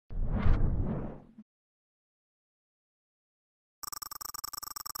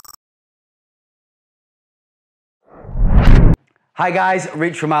Hi guys,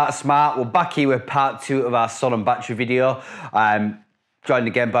 Rich from Art Smart. We're back here with part 2 of our Sonnen battery video. Joined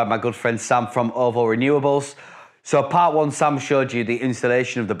again by my good friend Sam from Oval Renewables. So part 1, Sam showed you the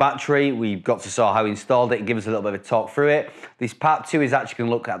installation of the battery. We got to saw how he installed it and give us a little bit of a talk through it. This part 2 is actually going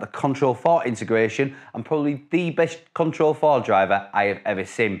to look at the Control4 integration and probably the best Control4 driver I have ever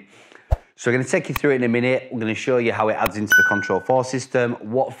seen. So we're going to take you through it in a minute. We're going to show you how it adds into the Control4 system,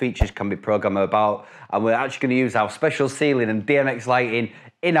 what features can be programmed about, and we're actually going to use our special ceiling and DMX lighting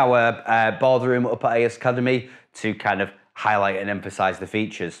in our boardroom up at AOS Academy to kind of highlight and emphasize the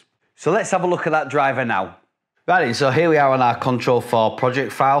features. So let's have a look at that driver now. Right, so here we are on our Control4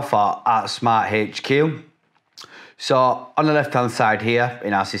 project file for Art Smart HQ. So on the left hand side here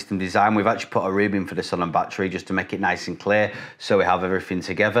in our system design, we've actually put a room in for the Sonnen battery just to make it nice and clear so we have everything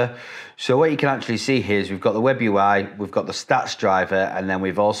together. So what you can actually see here is we've got the web UI, we've got the stats driver, and then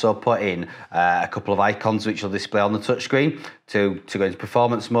we've also put in a couple of icons which will display on the touchscreen to go into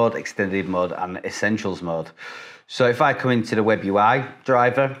performance mode, extended mode and essentials mode. So if I come into the web UI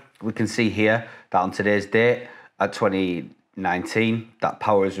driver, we can see here that on today's date at 2019, that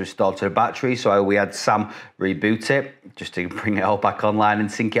power is restored to the battery. So we had Sam reboot it just to bring it all back online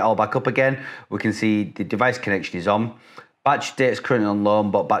and sync it all back up again. We can see the device connection is on. Battery state is currently on low,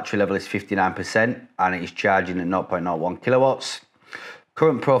 but battery level is 59% and it is charging at 0.01 kilowatts.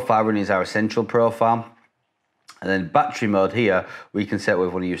 Current profile running is our essential profile. And then battery mode here, we can set whether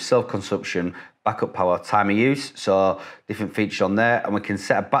we want to use self-consumption, backup power, time of use. So different features on there. And we can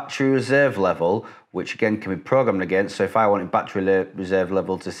set a battery reserve level, which again can be programmed against. So if I wanted battery reserve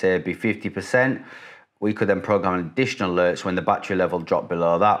level to say be 50%, we could then program additional alerts when the battery level dropped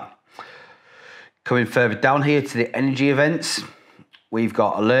below that. Coming further down here to the energy events, we've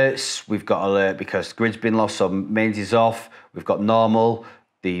got alerts. We've got alert because grid's been lost, so mains is off. We've got normal.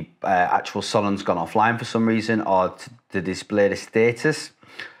 The actual Sonnen's gone offline for some reason, or to display the status.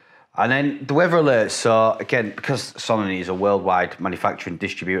 And then the weather alerts, so again, because Sonnen is a worldwide manufacturer and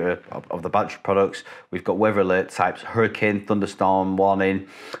distributor of the battery products, we've got weather alert types: hurricane, thunderstorm warning,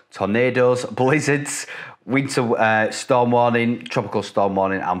 tornadoes, blizzards, winter storm warning, tropical storm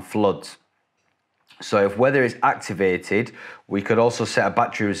warning, and floods. So if weather is activated, we could also set a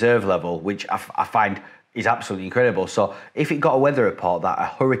battery reserve level, which I find is absolutely incredible. So if it got a weather report that a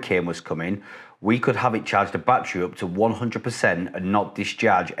hurricane was coming, we could have it charge the battery up to 100% and not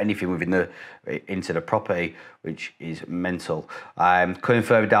discharge anything into the property, which is mental. Coming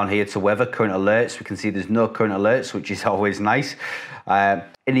further down here to weather, current alerts, we can see there's no current alerts, which is always nice.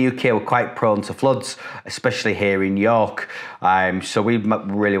 In the UK, we're quite prone to floods, especially here in York. So we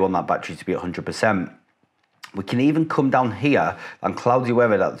really want that battery to be 100%. We can even come down here and cloudy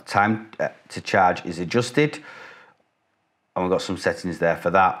weather that the time to charge is adjusted. And we've got some settings there for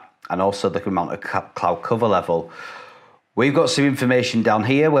that. And also the amount of cloud cover level. We've got some information down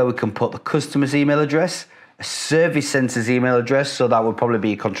here where we can put the customer's email address, a service centre's email address, so that would probably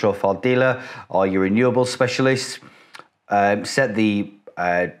be a Control4 dealer or your renewables specialist. Set the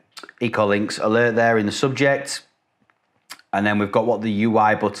eco-links alert there in the subject. And then we've got what the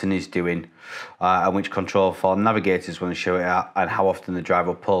UI button is doing and which Control4 navigators want to show it at and how often the driver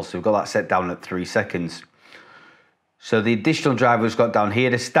will pull. So we've got that set down at 3 seconds. So the additional driver we've got down here,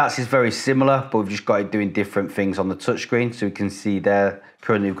 the stats is very similar, but we've just got it doing different things on the touchscreen. So we can see there,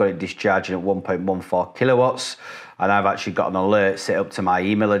 currently we've got it discharging at 1.14 kilowatts. And I've actually got an alert set up to my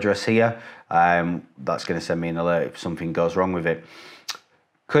email address here. That's going to send me an alert if something goes wrong with it.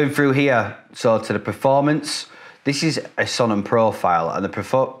 Coming through here, so to the performance, this is a Sonnen profile, and the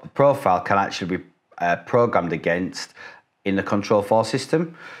profile can actually be programmed against in the Control4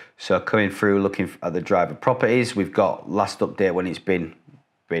 system. So coming through, looking at the driver properties, we've got last update when it's been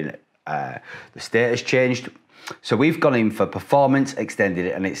the status changed. So we've gone in for performance, extended,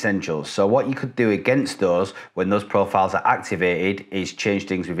 and essentials. So what you could do against those when those profiles are activated is change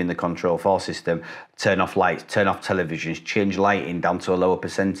things within the Control4 system, turn off lights, turn off televisions, change lighting down to a lower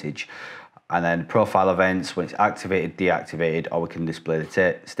percentage. And then profile events, when it's activated, deactivated, or we can display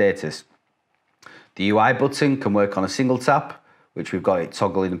the status. The UI button can work on a single tap, which we've got it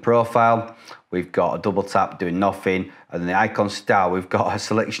toggling the profile. We've got a double tap doing nothing. And then the icon star, we've got a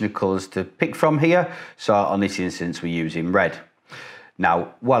selection of colors to pick from here. So on this instance, we're using red.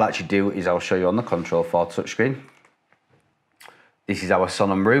 Now, what I'll actually do is I'll show you on the Control4 touchscreen. This is our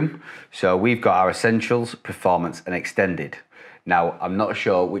Sonnen room. So we've got our essentials, performance, and extended. Now, I'm not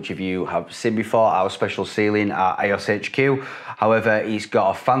sure which of you have seen before our special ceiling at AOS HQ. However, it's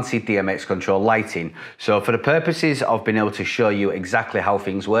got a fancy DMX control lighting. So for the purposes of being able to show you exactly how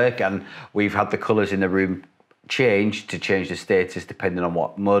things work, and we've had the colours in the room change to change the status depending on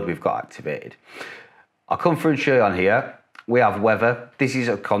what mode we've got activated. I'll come through and show you on here. we have weather. This is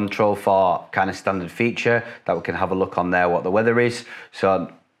a Control4 kind of standard feature that we can have a look on there what the weather is.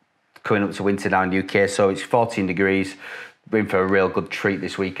 So coming up to winter now in the UK, so it's 14 degrees. We're in for a real good treat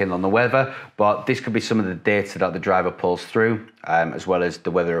this weekend on the weather, but this could be some of the data that the driver pulls through, as well as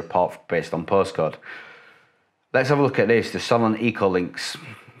the weather report based on postcode. Let's have a look at this, the Sonnen Eco Links.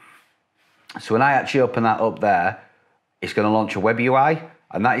 So when I actually open that up there, it's going to launch a web UI,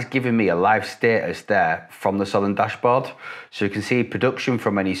 and that is giving me a live status there from the Sonnen dashboard. So you can see production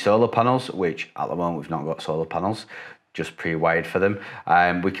from any solar panels, which at the moment we've not got solar panels, just pre-wired for them.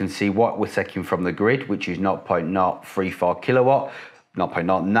 We can see what we're taking from the grid, which is 0.034 kilowatt,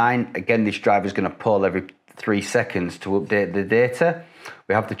 0.09. Again, this driver is going to pull every 3 seconds to update the data.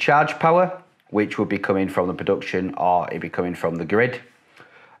 We have the charge power, which will be coming from the production or it'll be coming from the grid.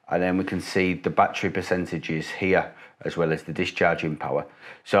 And then we can see the battery percentages here, as well as the discharging power.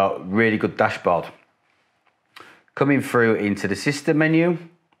 So really good dashboard. Coming through into the system menu,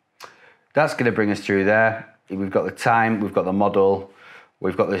 that's going to bring us through there. We've got the time, we've got the model,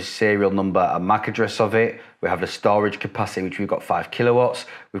 we've got the serial number and MAC address of it. We have the storage capacity, which we've got 5 kilowatts.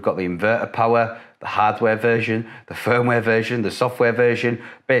 We've got the inverter power, the hardware version, the firmware version, the software version,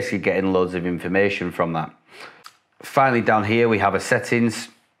 basically getting loads of information from that. Finally, down here, we have a settings.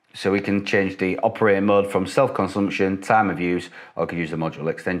 So we can change the operating mode from self-consumption, time of use, or I could use the module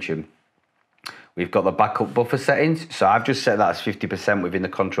extension. We've got the backup buffer settings. So I've just set that as 50% within the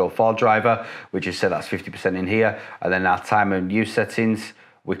Control4 driver, which is set that's 50% in here. And then our time and use settings,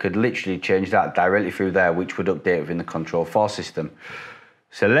 we could literally change that directly through there, which would update within the Control4 system.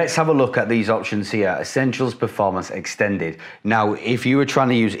 So let's have a look at these options here. Essentials Performance Extended. Now, if you were trying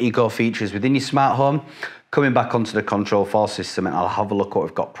to use eco features within your smart home, coming back onto the Control4 system, and I'll have a look what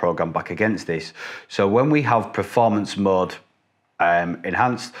we've got programmed back against this. So when we have performance mode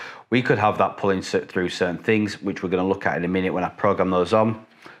enhanced, we could have that pulling through certain things, which we're going to look at in a minute when I program those on.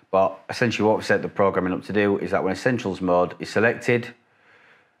 But essentially what we've set the programming up to do is that when essentials mode is selected,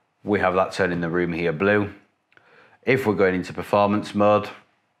 we have that turning the room here blue. If we're going into performance mode,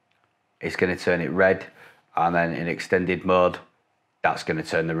 it's going to turn it red, and then in extended mode, that's going to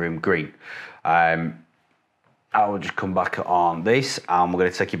turn the room green. I will just come back on this, and we're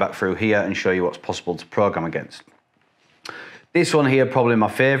going to take you back through here and show you what's possible to program against. This one here, probably my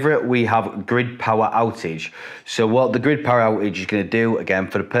favorite, we have grid power outage. So what the grid power outage is going to do, again,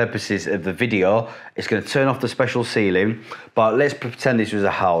 for the purposes of the video, it's going to turn off the special ceiling, but let's pretend this was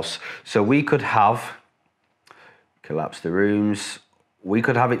a house. So we could have, collapse the rooms, we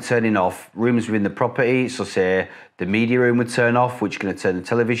could have it turning off rooms within the property. So say the media room would turn off, which is going to turn the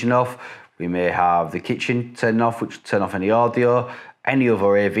television off. We may have the kitchen turning off, which will turn off any audio, any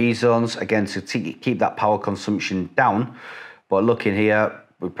other AV zones, again, to keep that power consumption down. But look in here,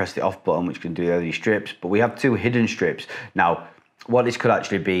 we press the off button, which can do LED strips, but we have 2 hidden strips. Now, what this could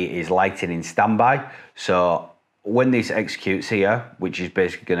actually be is lighting in standby. So when this executes here, which is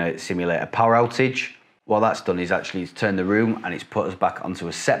basically going to simulate a power outage, what that's done is actually it's turned the room and it's put us back onto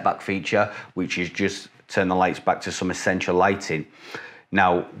a setback feature, which is just turn the lights back to some essential lighting.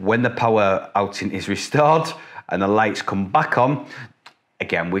 Now, when the power outing is restored and the lights come back on,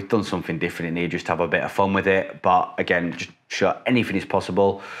 again, we've done something different in here, just to have a bit of fun with it. But again, just show anything is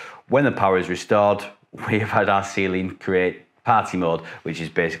possible. When the power is restored, we have had our ceiling create party mode, which is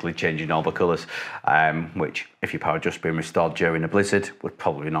basically changing all the colours, which if your power had just been restored during a blizzard, would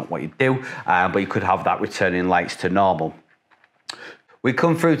probably not what you'd do, but you could have that returning lights to normal. We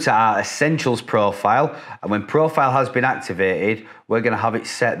come through to our Essentials profile, and when profile has been activated, we're going to have it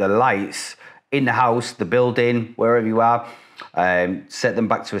set the lights in the house, the building, wherever you are, set them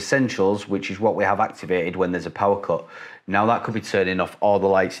back to Essentials, which is what we have activated when there's a power cut. Now that could be turning off all the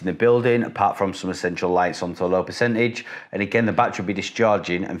lights in the building, apart from some essential lights onto a low percentage. And again, the battery will be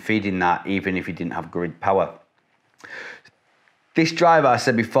discharging and feeding that even if you didn't have grid power. This driver, I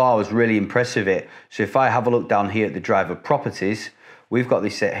said before, I was really impressed with it. So if I have a look down here at the driver properties, we've got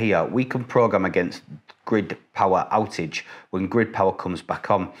this set here. We can program against grid power outage when grid power comes back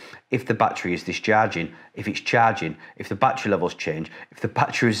on. If the battery is discharging, if it's charging, if the battery levels change, if the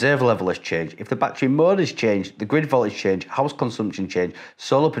battery reserve level has changed, if the battery mode has changed, the grid voltage change, house consumption change,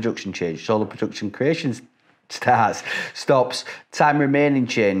 solar production change, solar production creation starts, stops, time remaining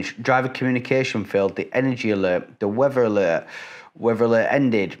change, driver communication failed, the energy alert, the weather alert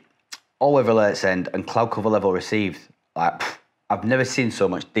ended, all weather alerts end, and cloud cover level received. Like, I've never seen so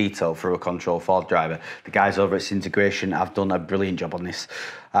much detail through a Control4 driver. The guys over at Integration have done a brilliant job on this.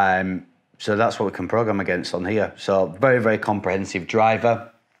 So that's what we can program against on here. So very, very comprehensive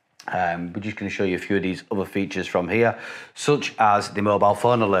driver. We're just going to show you a few of these other features from here, such as the mobile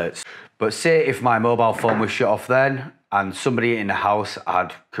phone alerts. But say if my mobile phone was shut off then, and somebody in the house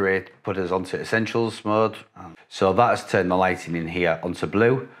had put us onto essentials mode. So that has turned the lighting in here onto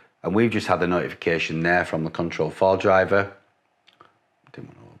blue, and we've just had a notification there from the Control4 driver. Didn't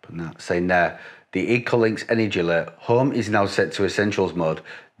want to open that. Saying there, the Ecolinx energy alert, home is now set to essentials mode.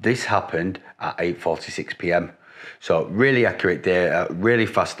 This happened at 8:46 p.m. So really accurate data, really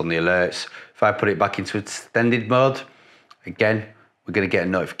fast on the alerts. If I put it back into extended mode, again, we're going to get a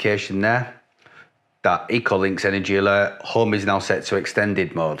notification there that Ecolinx energy alert, home is now set to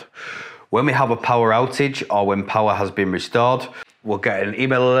extended mode. When we have a power outage or when power has been restored, we'll get an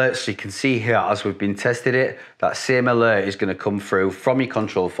email alert. So you can see here, as we've been testing it, that same alert is going to come through from your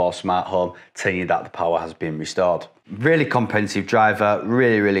Control4 smart home telling you that the power has been restored. Really comprehensive driver,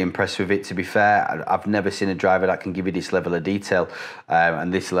 really impressed with it, to be fair. I've never seen a driver that can give you this level of detail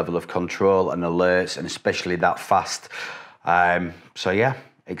and this level of control and alerts, and especially that fast. So yeah,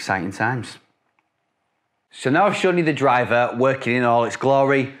 exciting times. So now I've shown you the driver working in all its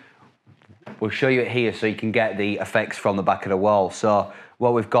glory. We'll show you it here so you can get the effects from the back of the wall. So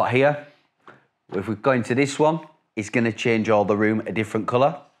what we've got here, if we go into this one, it's going to change all the room a different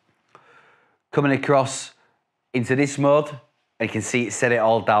colour. Coming across into this mode, and you can see it set it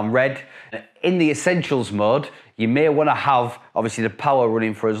all down red. In the essentials mode, you may want to have obviously the power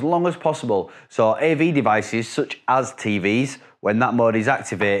running for as long as possible. So AV devices such as TVs, when that mode is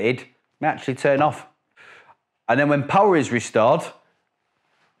activated, may actually turn off. And then when power is restored,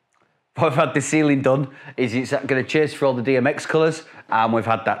 what we've had the ceiling done is it's going to chase for all the DMX colours, and we've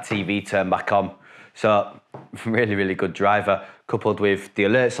had that TV turn back on. So really good driver, coupled with the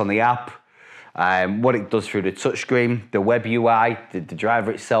alerts on the app, what it does through the touchscreen, the web UI, the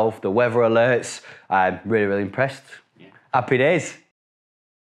driver itself, the weather alerts. I'm really impressed. Yeah. Happy days.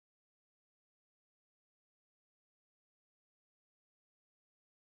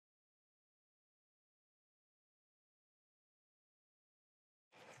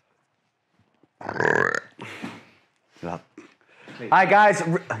 Hi guys.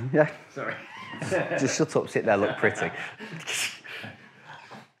 Yeah. Sorry. Just shut up, sit there, look pretty.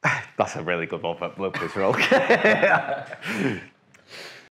 That's a really good one for bloopers roll.